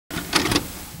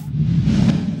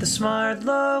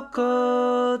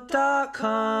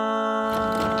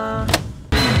thesmartlocal.com.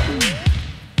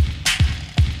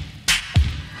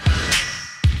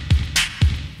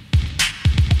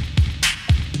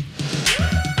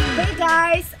 Hey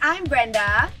guys, I'm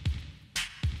Brenda.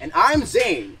 And I'm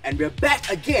Zane, and we're back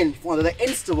again for another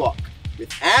Insta Walk with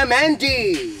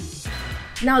Mnd.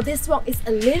 Now this walk is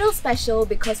a little special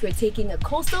because we're taking a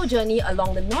coastal journey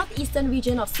along the northeastern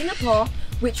region of Singapore,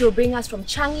 which will bring us from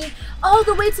Changi all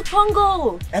the way to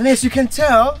Punggol. And as you can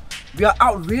tell, we are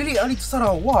out really early to start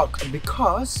our walk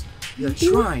because we are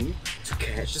trying to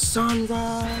catch the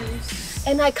sunrise.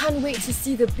 And I can't wait to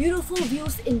see the beautiful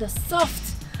views in the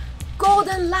soft,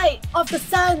 golden light of the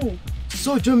sun.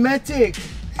 So dramatic.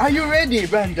 Are you ready,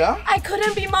 Brenda? I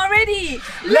couldn't be more ready.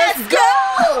 Let's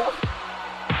go!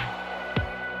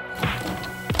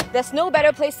 There's no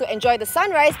better place to enjoy the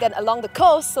sunrise than along the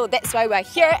coast, so that's why we're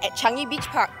here at Changi Beach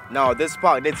Park. Now, this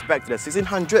park dates back to the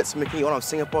 1600s, making it one of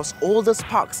Singapore's oldest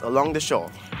parks along the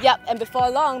shore. Yep, and before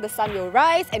long, the sun will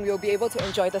rise and we'll be able to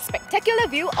enjoy the spectacular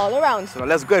view all around. So now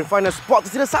let's go and find a spot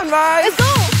to see the sunrise! Let's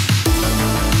go!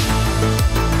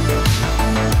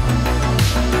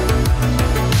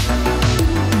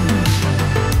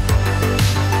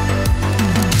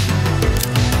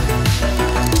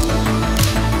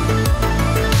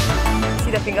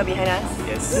 The finger behind us.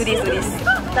 Yes. Do this.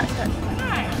 Touch.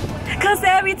 Cause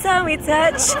every time we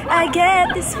touch, I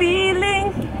get this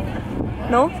feeling.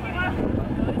 No?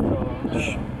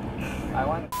 I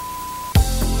want.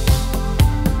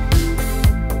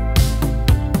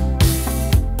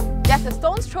 Just a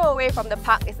stone's throw away from the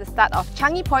park is the start of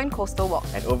Changi Point Coastal Walk.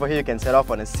 And over here you can set off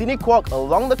on a scenic walk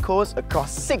along the coast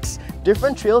across 6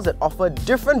 different trails that offer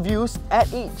different views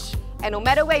at each. And no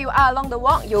matter where you are along the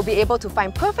walk, you'll be able to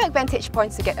find perfect vantage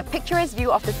points to get a picturesque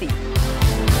view of the sea.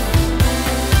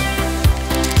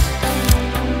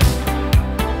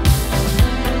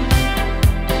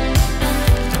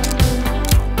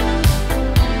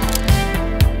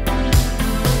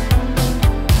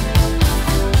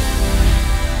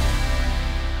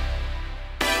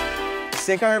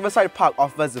 Sengkang Riverside Park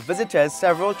offers visitors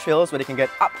several trails where they can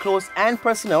get up close and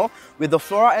personal with the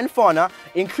flora and fauna,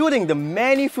 including the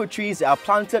many fruit trees that are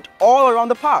planted all around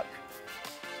the park.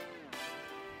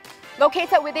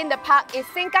 Located within the park is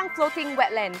Sengkang Floating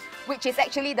Wetland, which is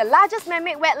actually the largest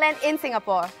man-made wetland in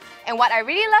Singapore. And what I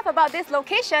really love about this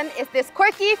location is this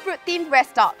quirky fruit-themed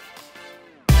rest stop.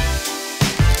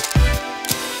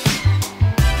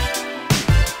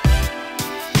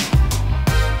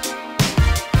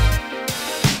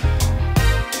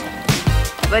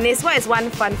 Bernice, what is one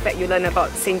fun fact you learned about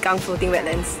Sengkang Floating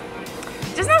Wetlands?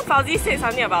 Just now Fauzi said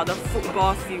something about the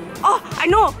football field. Oh, I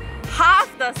know!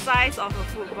 Half the size of a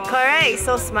football Correct, field.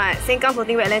 so smart. Sengkang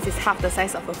Floating Wetlands is half the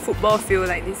size of a football field,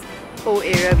 like this whole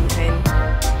area behind.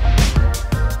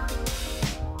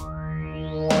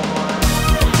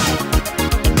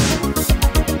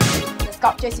 The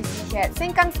sculptures you see here at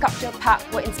Sengkang Sculpture Park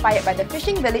were inspired by the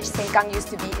fishing village Sengkang used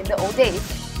to be in the old days.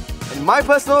 And my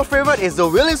personal favourite is the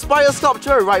whale-inspired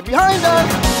sculpture right behind us!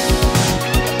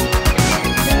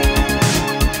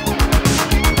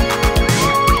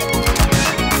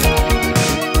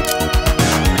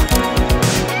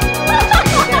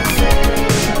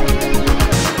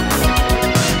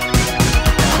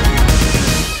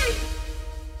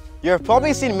 You have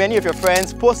probably seen many of your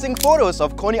friends posting photos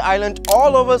of Coney Island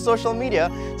all over social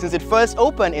media since it first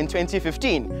opened in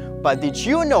 2015. But did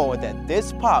you know that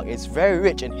this park is very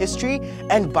rich in history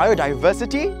and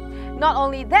biodiversity? Not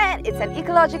only that, it's an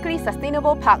ecologically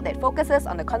sustainable park that focuses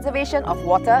on the conservation of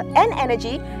water and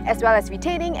energy, as well as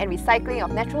retaining and recycling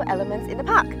of natural elements in the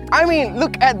park. I mean,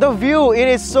 look at the view! It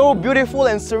is so beautiful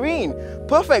and serene.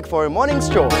 Perfect for a morning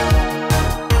stroll.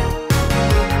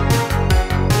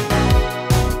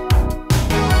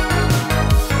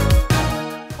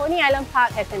 Coney Island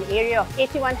Park has an area of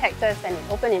 81 hectares and it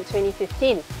opened in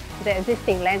 2015. The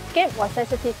existing landscape was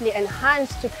sensitively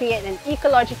enhanced to create an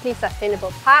ecologically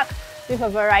sustainable park with a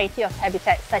variety of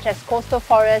habitats such as coastal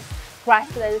forests,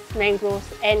 grasslands,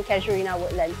 mangroves and casuarina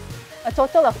woodlands. A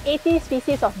total of 80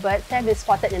 species of birds have been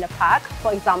spotted in the park,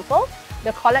 for example,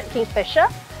 the collared kingfisher,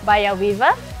 Baya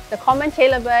weaver, the common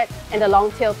tailorbird and the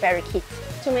long-tailed parakeet.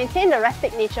 To maintain the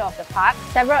rustic nature of the park,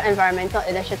 several environmental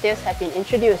initiatives have been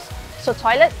introduced. So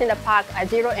toilets in the park are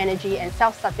zero energy and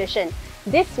self-sufficient.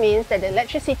 This means that the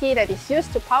electricity that is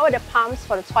used to power the pumps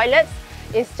for the toilets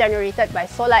is generated by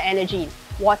solar energy.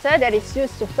 Water that is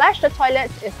used to flush the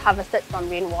toilets is harvested from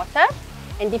rainwater,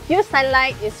 and diffuse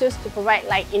sunlight is used to provide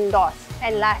light indoors.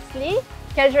 And lastly,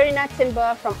 casuarina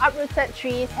timber from uprooted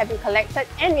trees have been collected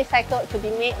and recycled to be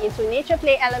made into nature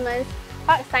play elements,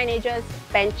 park signages,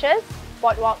 benches,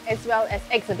 boardwalk as well as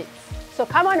exhibits. So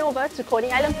come on over to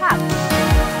Coney Island Park.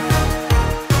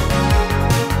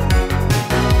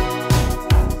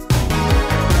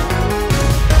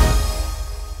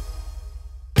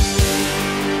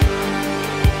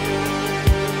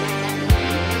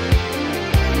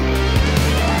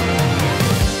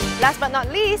 Last but not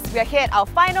least, we are here at our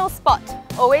final spot,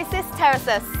 Oasis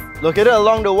Terraces. Located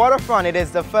along the waterfront, it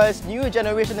is the first new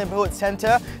generation neighborhood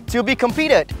centre to be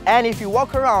completed. And if you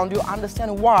walk around, you'll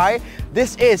understand why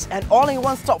this is an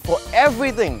all-in-one stop for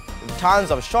everything. With tons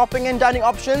of shopping and dining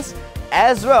options,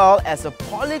 as well as a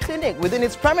polyclinic within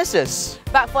its premises.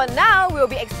 But for now, we'll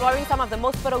be exploring some of the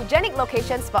most photogenic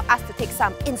locations for us to take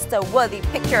some Insta-worthy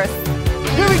pictures.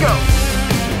 Here we go!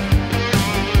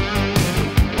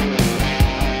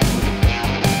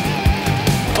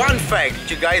 Fun fact,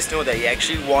 did you guys know that he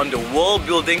actually won the World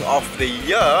Building of the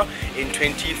Year in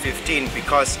 2015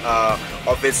 because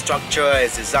of its structure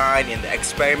as designed in the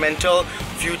Experimental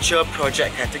Future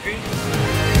Project category?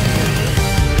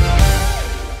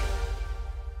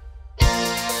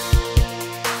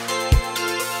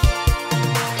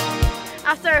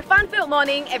 After a fun-filled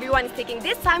morning, everyone is taking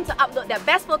this time to upload their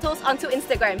best photos onto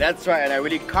Instagram. That's right, and I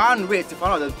really can't wait to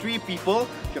find out the 3 people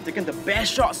who have taken the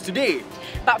best shots today.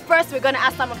 But first, we're going to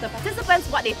ask some of the participants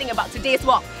what they think about today's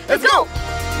walk. Let's go!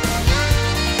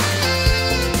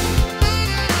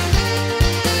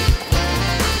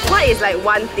 What is like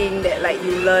one thing that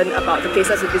you learn about the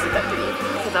places you visited today?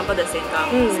 For example, the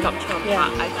Sengkang Sculpture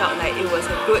Park, I felt like it was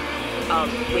a good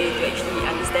way to actually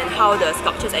understand how the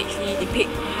sculptures actually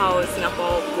depict how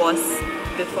Singapore was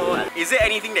before. Is there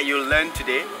anything that you learned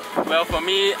today? Well, for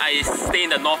me, I stay in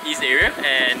the northeast area,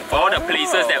 and for all the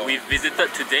places that we've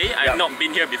visited today, I've not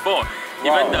been here before.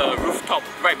 Even the rooftop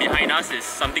right behind us is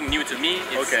something new to me.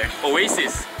 It's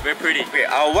Oasis, very pretty. Okay,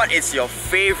 what is your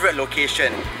favourite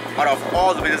location out of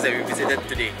all the places that we visited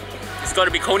today? It's got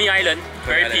to be Coney Island,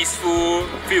 very peaceful,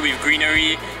 filled with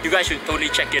greenery. You guys should totally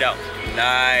check it out.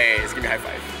 Nice, give me a high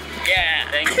five. Yeah,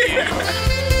 thank you.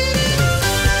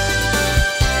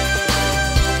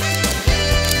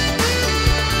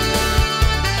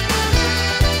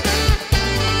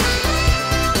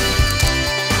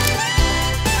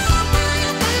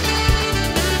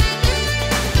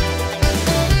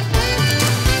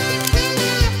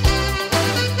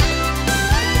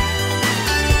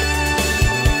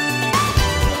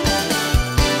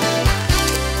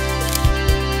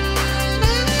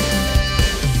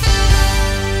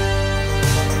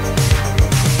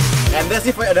 And that's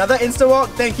it for another Insta Walk.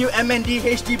 Thank you MND,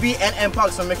 HDB and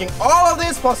MParks for making all of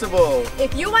this possible.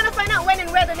 If you want to find out when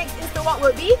and where the next Insta Walk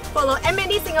will be, follow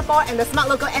MND Singapore and the Smart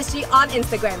Local SG on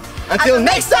Instagram. Until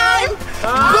next time,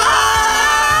 bye!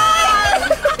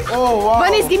 Oh wow.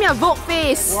 Bernice, give me a Vogue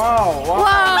face. Wow, wow.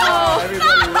 Wow.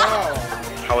 Everybody, wow.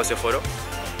 How was your photo?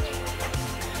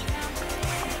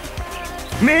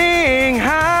 Ming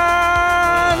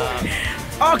Han!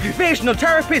 Occupational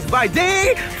therapist by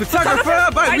day, photographer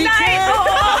by weekend.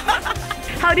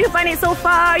 How do you find it so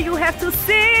far? You have to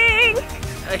sing.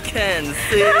 I can't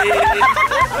sing.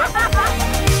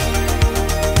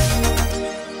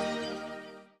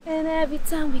 And every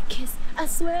time we kiss, I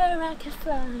swear I can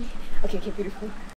fly. Okay, beautiful.